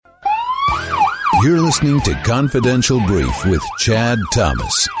You're listening to Confidential Brief with Chad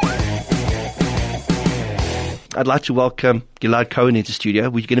Thomas. I'd like to welcome Gilad Cohen into studio.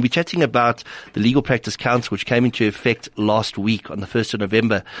 We're going to be chatting about the Legal Practice Council, which came into effect last week on the 1st of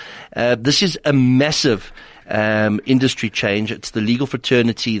November. This is a massive industry change. It's the legal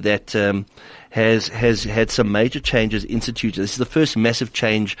fraternity that has had some major changes instituted. This is the first massive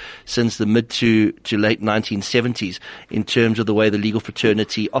change since the mid to late 1970s in terms of the way the legal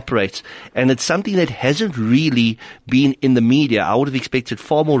fraternity operates. And it's something that hasn't really been in the media. I would have expected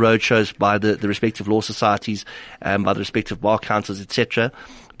far more roadshows by the respective law societies, by the respective bar councils, etc.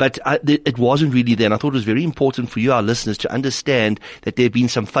 But it wasn't really there. And I thought it was very important for you, our listeners, to understand that there have been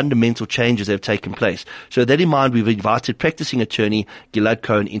some fundamental changes that have taken place. So with that in mind, we've invited practicing attorney Gilad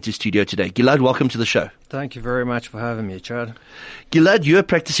Cohen into studio today. Gilad, welcome to the show. Thank you very much for having me, Chad. Gilad, you're a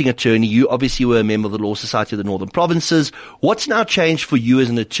practicing attorney. You obviously were a member of the Law Society of the Northern Provinces. What's now changed for you as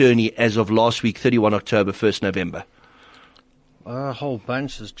an attorney as of last week, 31 October, 1st November? A whole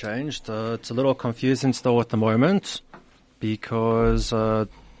bunch has changed. It's a little confusing still at the moment because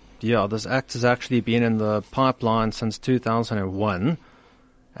this act has actually been in the pipeline since 2001,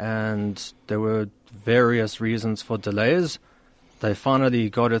 and there were various reasons for delays. They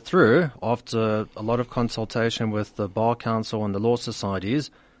finally got it through after a lot of consultation with the Bar Council and the law societies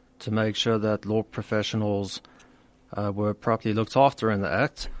to make sure that law professionals were properly looked after in the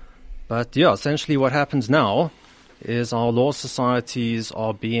act. But essentially what happens now is our law societies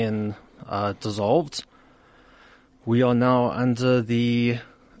are being dissolved. We are now under the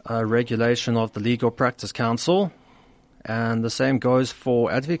regulation of the Legal Practice Council, and the same goes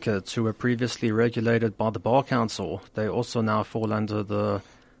for advocates who were previously regulated by the Bar Council. They also now fall under the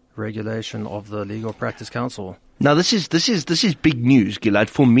regulation of the Legal Practice Council. Now, this is big news, Gilad.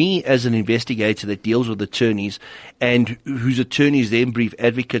 For me, as an investigator that deals with attorneys and whose attorneys then brief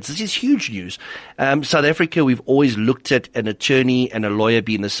advocates, this is huge news. South Africa, we've always looked at an attorney and a lawyer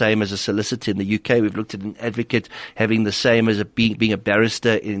being the same as a solicitor. In the UK, we've looked at an advocate having the same as being a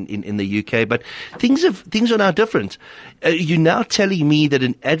barrister in the UK. But things are now different. You're now telling me that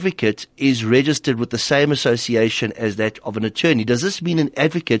an advocate is registered with the same association as that of an attorney. Does this mean an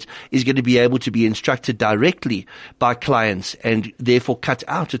advocate is going to be able to be instructed directly by clients and therefore cut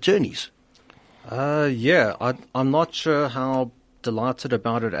out attorneys? I'm not sure how delighted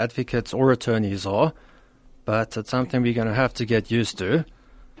about it advocates or attorneys are, but it's something we're going to have to get used to.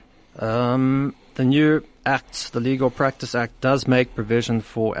 The new Act, the Legal Practice Act, does make provision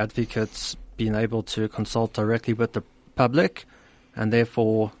for advocates being able to consult directly with the public and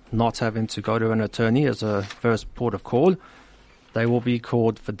therefore not having to go to an attorney as a first port of call. They will be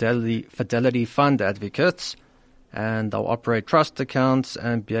called Fidelity Fund advocates, and they'll operate trust accounts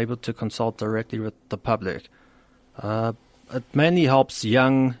and be able to consult directly with the public. It mainly helps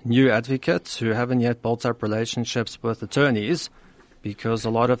young, new advocates who haven't yet built up relationships with attorneys, because a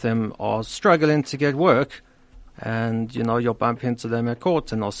lot of them are struggling to get work, and you'll bump into them at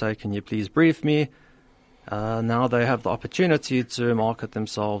court and they'll say, "Can you please brief me?" Now they have the opportunity to market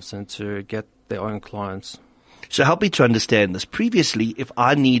themselves and to get their own clients. So help me to understand this. Previously, if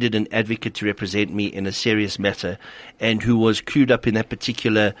I needed an advocate to represent me in a serious matter and who was clued up in that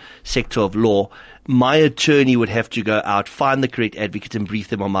particular sector of law, my attorney would have to go out, find the correct advocate and brief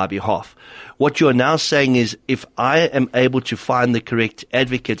them on my behalf. What you're now saying is if I am able to find the correct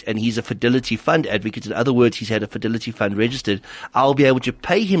advocate and he's a Fidelity Fund advocate, in other words, he's had a Fidelity Fund registered, I'll be able to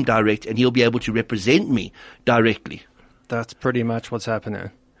pay him direct and he'll be able to represent me directly. That's pretty much what's happening.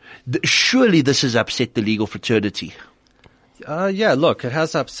 Surely this has upset the legal fraternity. Look, it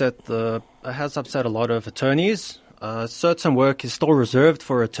has upset a lot of attorneys. Certain work is still reserved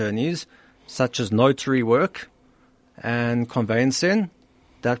for attorneys, such as notary work and conveyancing.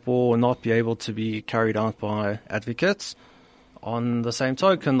 That will not be able to be carried out by advocates. On the same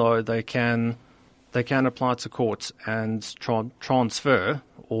token, though, they can apply to court and transfer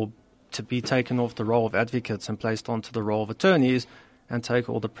or to be taken off the role of advocates and placed onto the role of attorneys and take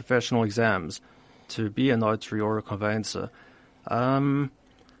all the professional exams to be a notary or a conveyancer. It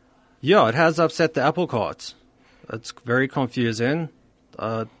has upset the apple cart. It's very confusing.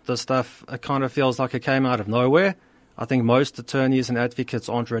 The stuff, it kind of feels like it came out of nowhere. I think most attorneys and advocates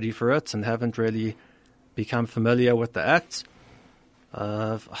aren't ready for it and haven't really become familiar with the Act.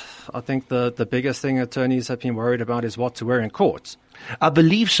 I think the biggest thing attorneys have been worried about is what to wear in court. I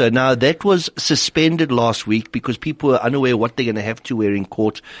believe so. Now, that was suspended last week because people were unaware what they're going to have to wear in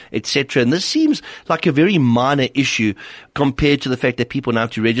court, etc. And this seems like a very minor issue compared to the fact that people now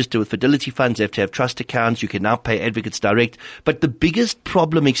have to register with Fidelity Funds, they have to have trust accounts, you can now pay advocates direct. But the biggest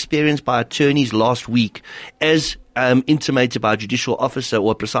problem experienced by attorneys last week, as intimated by a judicial officer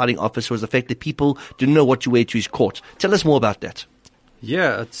or a presiding officer was the fact that people didn't know what to wear to his court. Tell us more about that.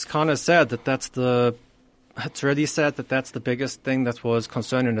 Yeah, it's kind of sad that it's really sad that that's the biggest thing that was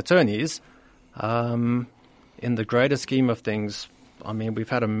concerning attorneys. In the greater scheme of things, I mean, we've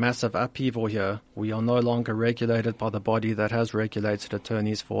had a massive upheaval here. We are no longer regulated by the body that has regulated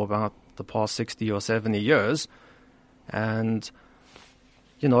attorneys for about the past 60 or 70 years. And,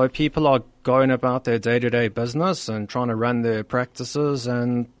 people are going about their day-to-day business and trying to run their practices,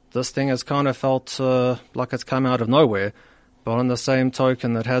 and this thing has kind of felt like it's come out of nowhere. But on the same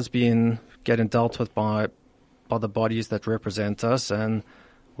token, it has been getting dealt with by the bodies that represent us, and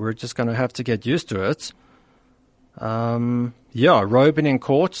we're just going to have to get used to it. Robing in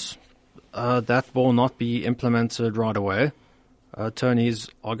courts, that will not be implemented right away. Attorneys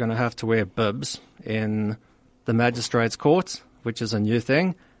are going to have to wear bibs in the magistrates' court, which is a new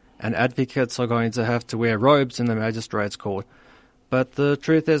thing, and advocates are going to have to wear robes in the magistrates' court. But the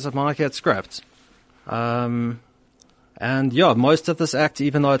truth is it might get scrapped. Most of this act,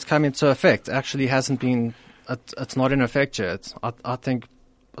 even though it's come into effect, actually hasn't been, it's not in effect yet. I think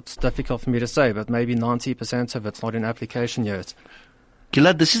it's difficult for me to say, but maybe 90% of it's not in application yet.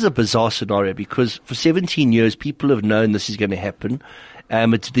 Gilad, this is a bizarre scenario because for 17 years people have known this is going to happen.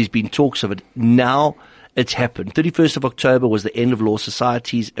 There's been talks of it. Now it's happened. 31st of October was the end of law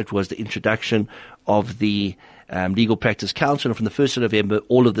societies. It was the introduction of the Legal Practice Council, and from the 1st of November,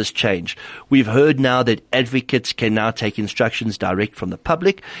 all of this changed. We've heard now that advocates can now take instructions direct from the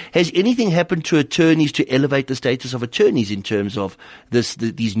public. Has anything happened to attorneys to elevate the status of attorneys in terms of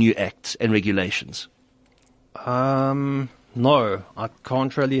these new acts and regulations? No, I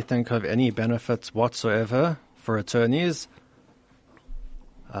can't really think of any benefits whatsoever for attorneys.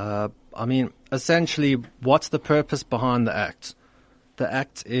 Essentially, what's the purpose behind the act? The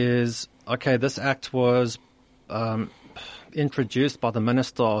act is, this act was introduced by the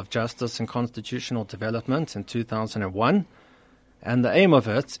Minister of Justice and Constitutional Development in 2001, and the aim of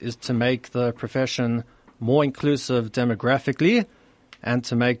it is to make the profession more inclusive demographically and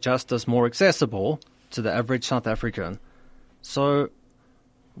to make justice more accessible to the average South African. So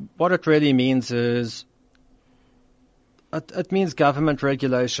what it really means is it means government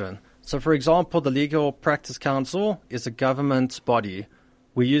regulation. So, for example, the Legal Practice Council is a government body.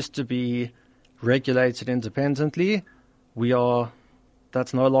 We used to be regulated independently.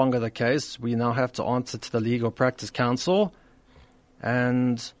 That's no longer the case. We now have to answer to the Legal Practice Council,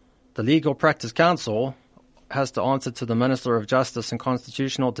 and the Legal Practice Council has to answer to the Minister of Justice and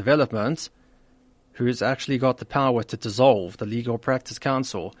Constitutional Development, who's actually got the power to dissolve the Legal Practice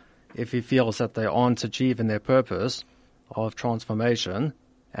Council if he feels that they aren't achieving their purpose of transformation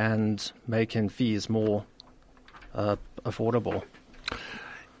and making fees more affordable.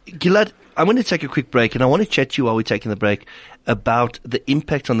 Gilad, I'm going to take a quick break, and I want to chat to you while we're taking the break about the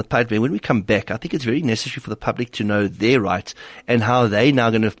impact on the public. When we come back, I think it's very necessary for the public to know their rights and how they're now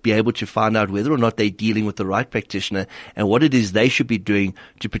going to be able to find out whether or not they're dealing with the right practitioner and what it is they should be doing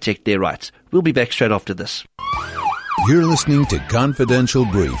to protect their rights. We'll be back straight after this. You're listening to Confidential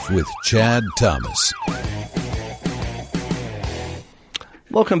Brief with Chad Thomas.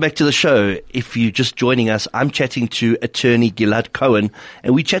 Welcome back to the show. If you're just joining us, I'm chatting to attorney Gilad Cohen,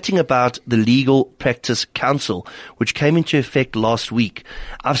 and we're chatting about the Legal Practice Council, which came into effect last week.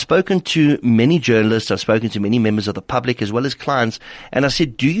 I've spoken to many journalists, I've spoken to many members of the public as well as clients, and I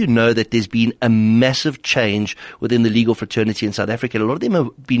said, do you know that there's been a massive change within the legal fraternity in South Africa? A lot of them have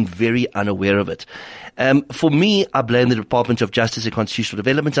been very unaware of it. For me, I blame the Department of Justice and Constitutional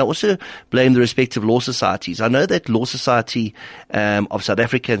Development. I also blame the respective law societies. I know that Law Society of South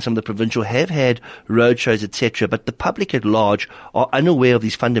Africa and some of the provincial have had roadshows, etc., but the public at large are unaware of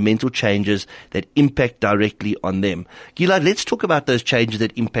these fundamental changes that impact directly on them. Gilad, let's talk about those changes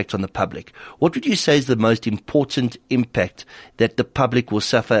that impact on the public. What would you say is the most important impact that the public will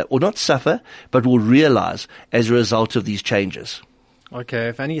suffer, or not suffer, but will realize as a result of these changes? Okay,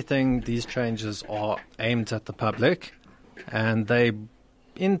 if anything, these changes are aimed at the public, and they,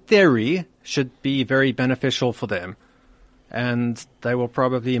 in theory, should be very beneficial for them. And they will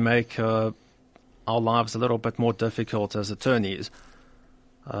probably make our lives a little bit more difficult as attorneys.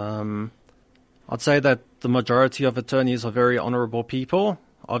 I'd say that the majority of attorneys are very honorable people.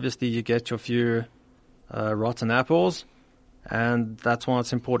 Obviously, you get your few rotten apples, and that's why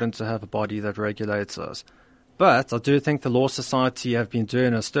it's important to have a body that regulates us. But I do think the Law Society have been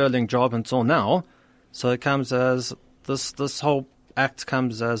doing a sterling job until now, so it comes as this whole act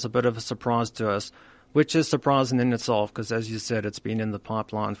comes as a bit of a surprise to us, which is surprising in itself because, as you said, it's been in the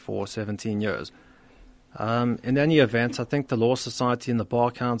pipeline for 17 years. In any event, I think the Law Society and the Bar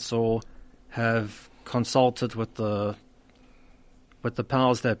Council have consulted with the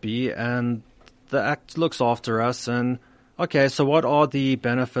powers that be, and the Act looks after us. And okay, so what are the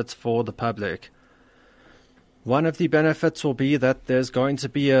benefits for the public? One of the benefits will be that there's going to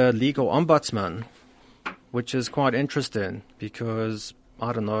be a legal ombudsman, which is quite interesting because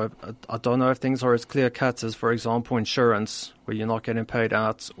I don't know if things are as clear-cut as, for example, insurance, where you're not getting paid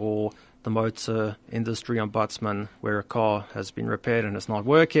out, or the motor industry ombudsman, where a car has been repaired and it's not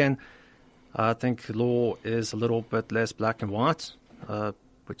working. I think law is a little bit less black and white,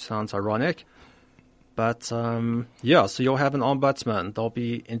 which sounds ironic. But, so you'll have an ombudsman. They'll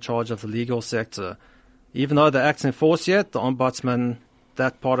be in charge of the legal sector. Even though the Act's enforced yet, the ombudsman,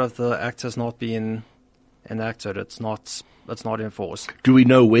 that part of the Act has not been enacted. It's not enforced. Do we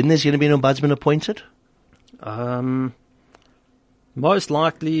know when there's going to be an ombudsman appointed? Most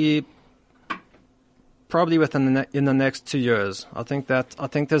likely, probably in the next 2 years. I think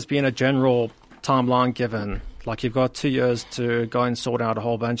there's been a general timeline given. Like, you've got 2 years to go and sort out a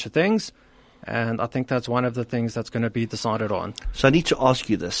whole bunch of things, and I think that's one of the things that's going to be decided on. So I need to ask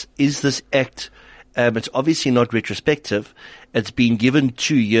you this. Is this Act, it's obviously not retrospective, it's been given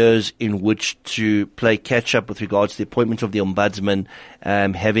 2 years in which to play catch-up with regards to the appointment of the Ombudsman,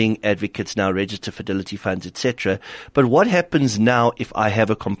 having advocates now register fidelity funds, etc. But what happens now if I have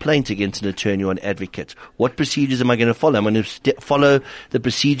a complaint against an attorney or an advocate? What procedures am I going to follow? I'm going to follow the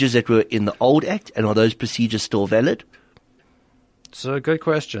procedures that were in the old Act, and are those procedures still valid? It's a good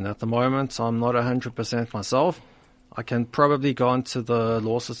question. At the moment, I'm not 100% myself. I can probably go onto the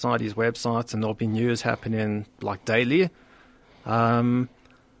Law Society's website and there'll be news happening like daily.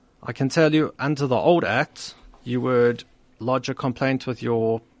 I can tell you, under the old Act, you would lodge a complaint with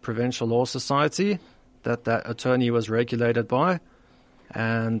your provincial law society that attorney was regulated by,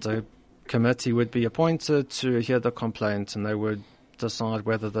 and a committee would be appointed to hear the complaint, and they would decide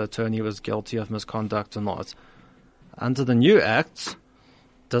whether the attorney was guilty of misconduct or not. Under the new Act,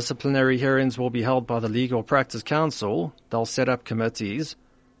 disciplinary hearings will be held by the Legal Practice Council. They'll set up committees.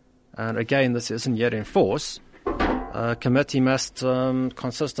 And again, this isn't yet in force. A committee must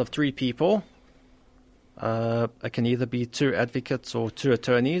consist of 3 people. It can either be 2 advocates or 2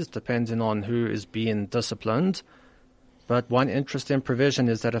 attorneys, depending on who is being disciplined. But one interesting provision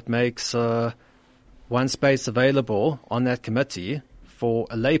is that it makes one space available on that committee for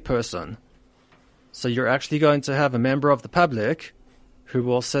a layperson. So you're actually going to have a member of the public who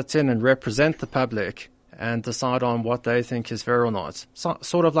will sit in and represent the public and decide on what they think is fair or not.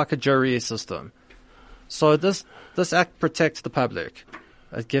 Sort of like a jury system. So this Act protects the public.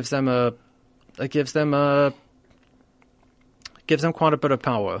 It gives them quite a bit of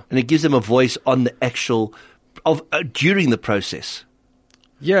power. And it gives them a voice on the actual during the process.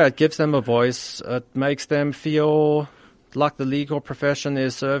 Yeah, it gives them a voice. It makes them feel like the legal profession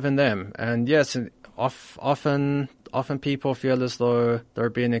is serving them. And yes, often people feel as though they're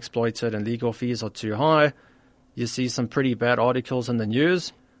being exploited and legal fees are too high. You see some pretty bad articles in the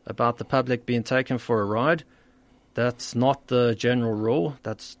news about the public being taken for a ride. That's not the general rule.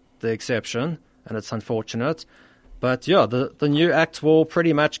 That's the exception, and it's unfortunate. But yeah, the new Act will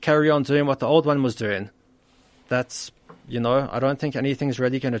pretty much carry on doing what the old one was doing. That's, I don't think anything's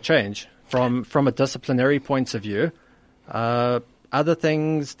really going to change from a disciplinary point of view. Other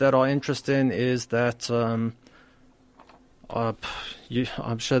things that are interesting is that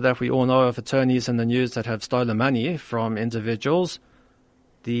I'm sure that we all know of attorneys in the news that have stolen money from individuals.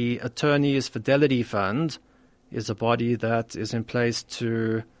 The Attorneys Fidelity Fund is a body that is in place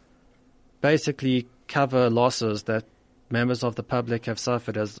to basically cover losses that members of the public have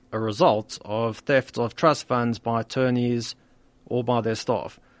suffered as a result of theft of trust funds by attorneys or by their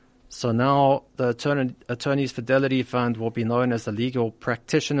staff. So now the Attorneys Fidelity Fund will be known as the Legal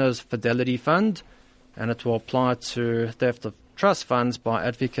Practitioners Fidelity Fund, and it will apply to theft of trust funds by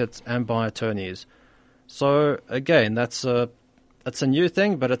advocates and by attorneys. So again, it's a new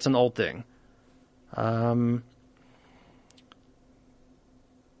thing, but it's an old thing.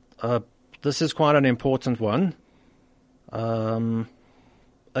 This is quite an important one.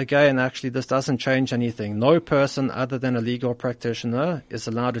 Again, actually, this doesn't change anything. No person other than a legal practitioner is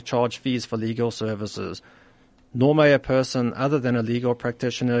allowed to charge fees for legal services. Nor may a person other than a legal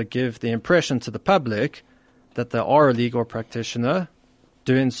practitioner give the impression to the public that they are a legal practitioner.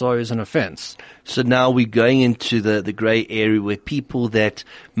 Doing so is an offence. So now we're going into the grey area where people that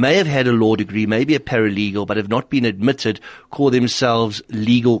may have had a law degree, maybe a paralegal, but have not been admitted, call themselves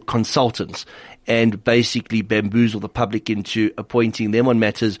legal consultants and basically bamboozle the public into appointing them on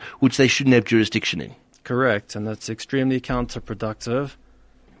matters which they shouldn't have jurisdiction in. Correct, and that's extremely counterproductive.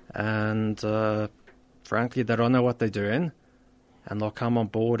 And frankly, they don't know what they're doing. and they'll come on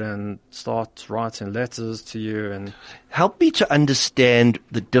board and start writing letters to you. And help me to understand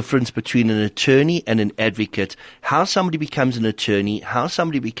the difference between an attorney and an advocate, how somebody becomes an attorney, how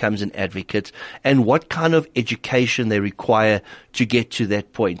somebody becomes an advocate, and what kind of education they require to get to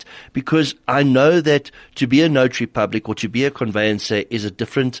that point. Because I know that to be a notary public or to be a conveyancer is a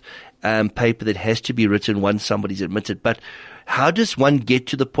different paper that has to be written once somebody's admitted. But how does one get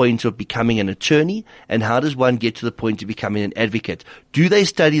to the point of becoming an attorney, and how does one get to the point of becoming an advocate? Do they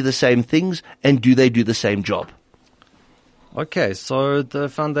study the same things, and do they do the same job? Okay, so the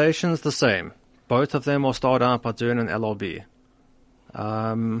foundation's the same. Both of them will start out by doing an LLB.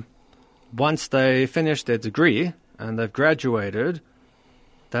 Once they finish their degree and they've graduated,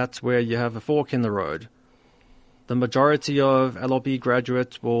 that's where you have a fork in the road. The majority of LLB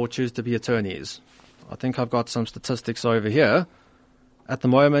graduates will choose to be attorneys. I think I've got some statistics over here. At the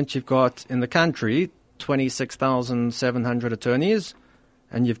moment, you've got in the country 26,700 attorneys,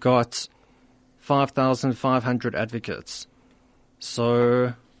 and you've got 5,500 advocates.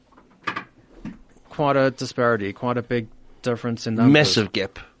 So quite a disparity, quite a big difference in numbers. Massive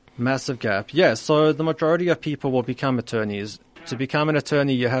gap. Massive gap, yeah. So the majority of people will become attorneys. To become an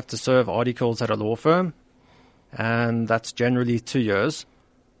attorney, you have to serve articles at a law firm, and that's generally 2 years.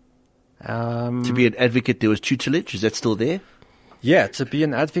 To be an advocate, there was tutelage. Is that still there? Yeah, to be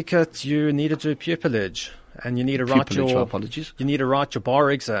an advocate, you need to do pupillage, and you need to write your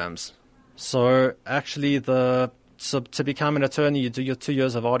bar exams. So actually, to become an attorney, you do your 2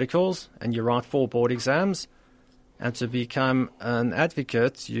 years of articles, and you write 4 board exams. And to become an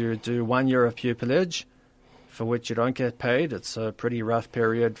advocate, you do 1 year of pupillage, for which you don't get paid. It's a pretty rough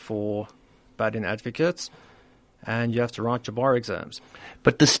period for budding advocates. And you have to write your bar exams.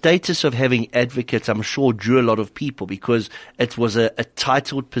 But the status of having advocates, I'm sure, drew a lot of people because it was a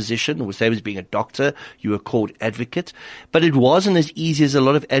titled position. The same as being a doctor, you were called advocate. But it wasn't as easy as a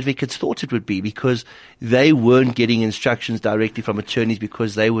lot of advocates thought it would be because they weren't getting instructions directly from attorneys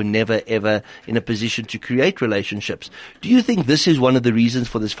because they were never, ever in a position to create relationships. Do you think this is one of the reasons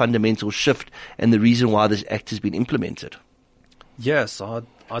for this fundamental shift and the reason why this act has been implemented? Yes, I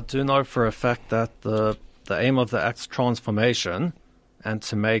do know for a fact that the aim of the Act's transformation and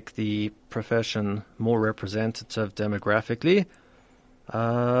to make the profession more representative demographically.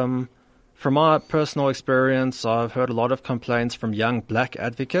 From my personal experience, I've heard a lot of complaints from young black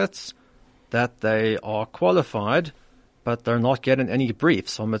advocates that they are qualified, but they're not getting any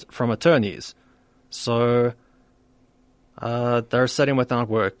briefs from attorneys. So they're sitting without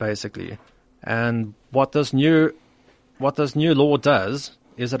work, basically. And what this new law does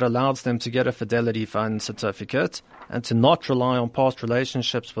is it allows them to get a Fidelity Fund certificate and to not rely on past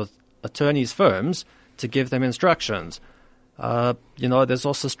relationships with attorneys' firms to give them instructions. There's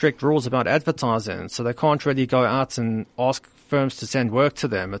also strict rules about advertising, so they can't really go out and ask firms to send work to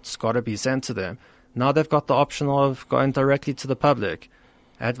them. It's got to be sent to them. Now they've got the option of going directly to the public,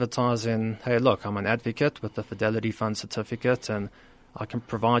 advertising, hey, look, I'm an advocate with the Fidelity Fund certificate, and I can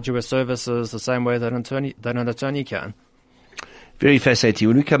provide you with services the same way that an attorney can. Very fascinating.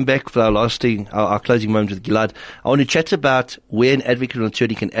 When we come back for our closing moment with Gilad, I want to chat about where an advocate or an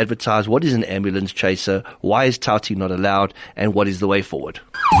attorney can advertise, what is an ambulance chaser, why is touting not allowed, and what is the way forward.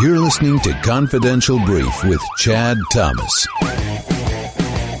 You're listening to Confidential Brief with Chad Thomas.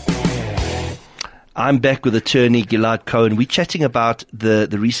 I'm back with attorney Gilad Cohen. We're chatting about the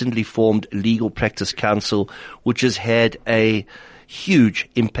recently formed Legal Practice Council, which has had a huge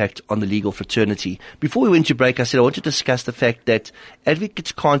impact on the legal fraternity. Before we went to break, I said I want to discuss the fact that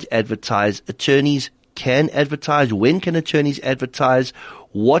advocates can't advertise, attorneys can advertise. When can attorneys advertise?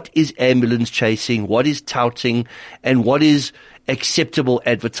 What is ambulance chasing? What is touting? And what is acceptable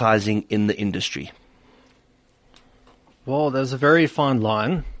advertising in the industry? Well, there's a very fine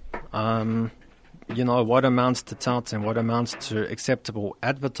line. What amounts to touting, what amounts to acceptable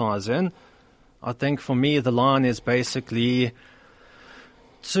advertising. I think for me, the line is basically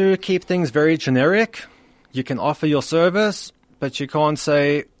to keep things very generic. You can offer your service, but you can't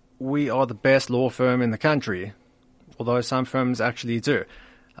say, we are the best law firm in the country, although some firms actually do.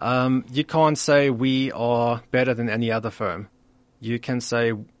 You can't say we are better than any other firm. You can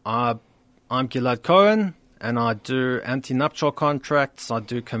say, I'm Gilad Cohen, and I do anti-nuptial contracts, I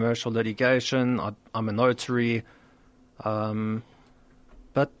do commercial litigation, I'm a notary,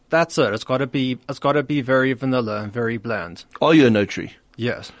 but that's it. It's got to be very vanilla and very bland. Are you a notary?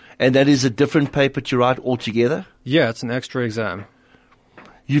 Yes. And that is a different paper to write altogether? Yeah, it's an extra exam.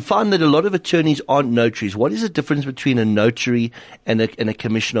 You find that a lot of attorneys aren't notaries. What is the difference between a notary and a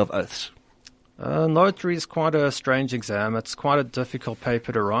commissioner of oaths? Notary is quite a strange exam. It's quite a difficult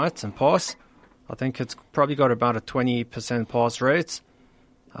paper to write and pass. I think it's probably got about a 20% pass rate.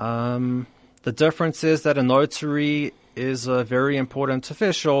 The difference is that a notary is a very important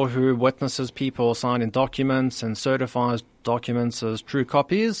official who witnesses people signing documents and certifies documents as true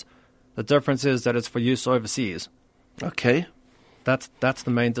copies. The difference is that it's for use overseas. Okay. That's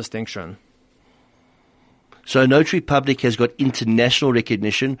the main distinction. So a notary public has got international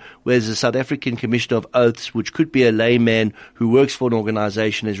recognition, whereas the South African Commissioner of Oaths, which could be a layman who works for an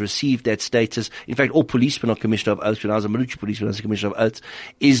organization, has received that status. In fact, all policemen are Commissioner of Oaths. When I was a military policeman, I was a Commissioner of Oaths,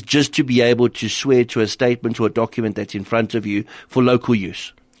 is just to be able to swear to a statement or a document that's in front of you for local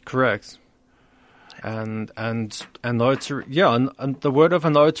use. Correct. And notary, and the word of a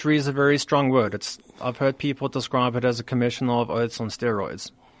notary is a very strong word. I've heard people describe it as a Commissioner of Oaths on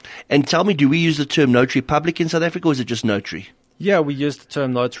steroids. And tell me, do we use the term notary public in South Africa, or is it just notary? Yeah, we use the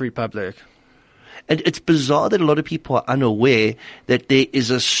term notary public. And it's bizarre that a lot of people are unaware that there is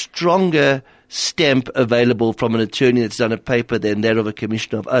a stronger stamp available from an attorney that's done a paper than that of a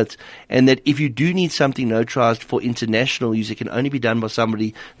Commissioner of Oaths, and that if you do need something notarized for international use, it can only be done by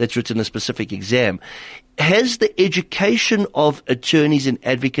somebody that's written a specific exam. Has the education of attorneys and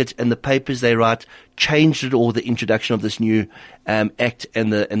advocates and the papers they write changed at all, the introduction of this new act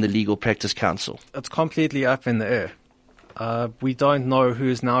and the Legal Practice Council? It's completely up in the air. We don't know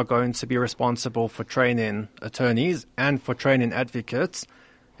who's now going to be responsible for training attorneys and for training advocates.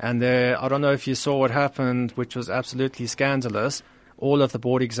 And I don't know if you saw what happened, which was absolutely scandalous. All of the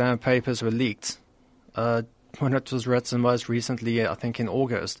board exam papers were leaked. When it was written most recently, I think in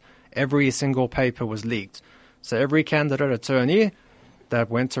August, every single paper was leaked. So every candidate attorney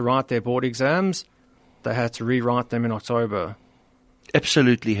that went to write their board exams, they had to rewrite them in October.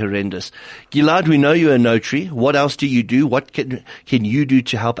 Absolutely horrendous. Gilad, we know you're a notary. What else do you do? What can you do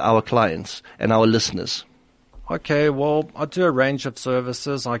to help our clients and our listeners? Okay, well, I do a range of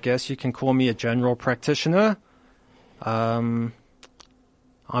services. I guess you can call me a general practitioner. I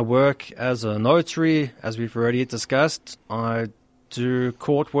work as a notary, as we've already discussed. I do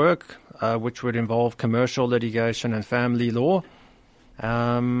court work, which would involve commercial litigation and family law.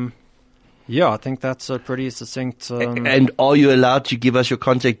 I think that's a pretty succinct... and are you allowed to give us your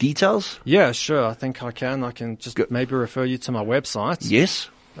contact details? Yeah, sure. I think I can. I can just maybe refer you to my website. Yes.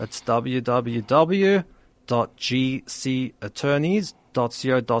 It's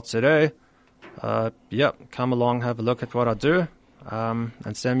www.gcattorneys.co.za. Come along, have a look at what I do,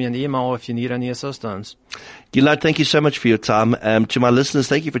 and send me an email if you need any assistance. Gilad, thank you so much for your time. To my listeners,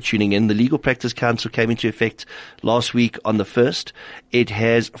 thank you for tuning in. The Legal Practice Council came into effect last week on the 1st. It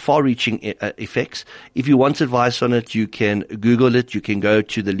has far-reaching effects. If you want advice on it, you can Google it. You can go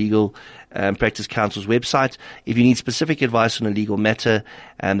to the Legal Practice Council's website. If you need specific advice on a legal matter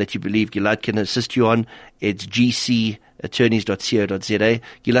that you believe Gilad can assist you on, it's gcattorneys.co.za.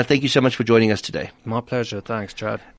 Gilad, thank you so much for joining us today. My pleasure. Thanks, Chad.